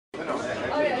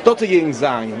Dr. Ying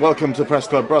Zhang, welcome to Press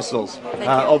Club Brussels.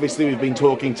 Obviously we've been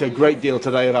talking to a great deal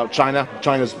today about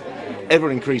China's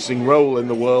ever-increasing role in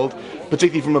the world,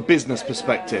 particularly from a business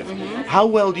perspective. How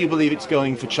well do you believe it's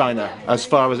going for China as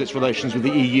far as its relations with the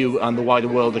EU and the wider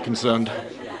world are concerned?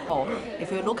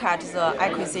 If you look at the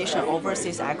acquisition,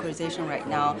 overseas acquisition right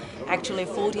now, actually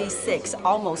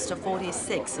almost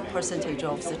 46%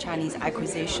 of the Chinese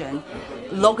acquisition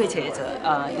located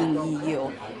in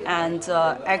EU. And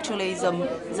actually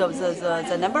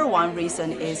the number one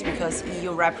reason is because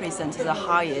EU represents the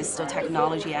highest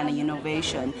technology and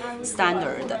innovation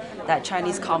standard that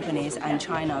Chinese companies and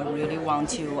China really want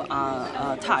to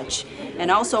touch.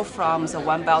 And also from the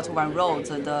One Belt, One Road,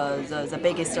 the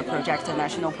biggest project,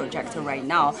 national project right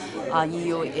now,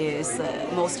 EU is the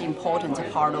most important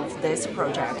part of this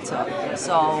project.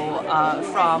 So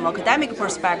from academic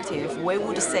perspective, we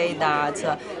would say that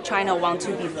China wants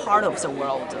to be part of the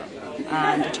world,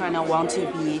 and China wants to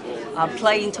be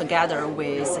playing together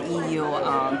with EU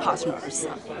partners.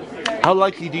 How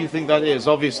likely do you think that is?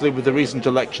 Obviously, with the recent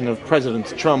election of President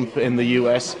Trump in the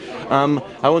US,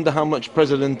 I wonder how much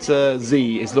President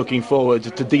Xi is looking forward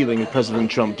to dealing with President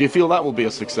Trump. Do you feel that will be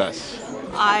a success?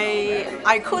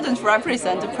 I couldn't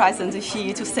represent President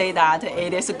Xi to say that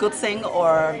it is a good thing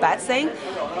or bad thing,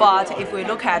 but if we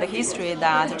look at history,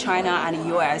 that China and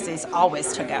the US is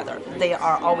always together. They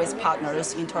are always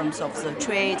partners in terms of the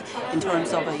trade, in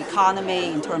terms of the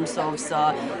economy, in terms of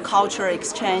the culture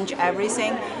exchange,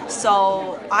 everything.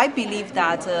 So I believe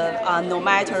that no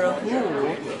matter who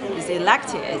is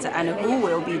elected and who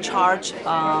will be charged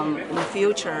in the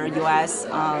future US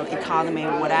economy,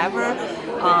 whatever,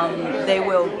 they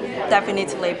will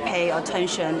definitely pay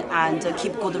attention and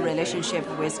keep good relationship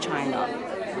with China.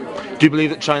 Do you believe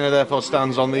that China therefore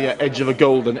stands on the edge of a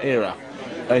golden era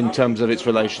in terms of its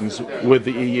relations with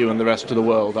the EU and the rest of the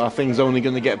world? Are things only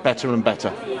going to get better and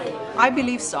better? I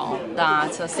believe so,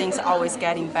 that things are always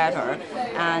getting better,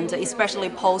 and especially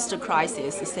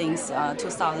post-crisis since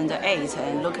 2008,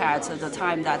 and look at the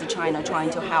time that China trying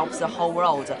to help the whole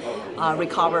world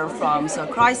recover from the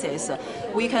crisis.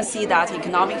 We can see that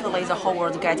economically the whole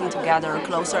world getting together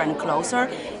closer and closer,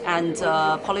 and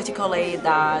politically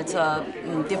that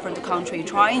different countries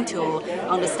trying to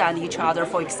understand each other,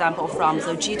 for example, from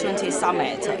the G20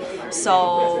 summit.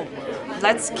 So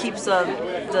let's keep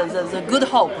the good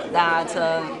hope that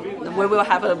we will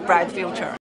have a bright future.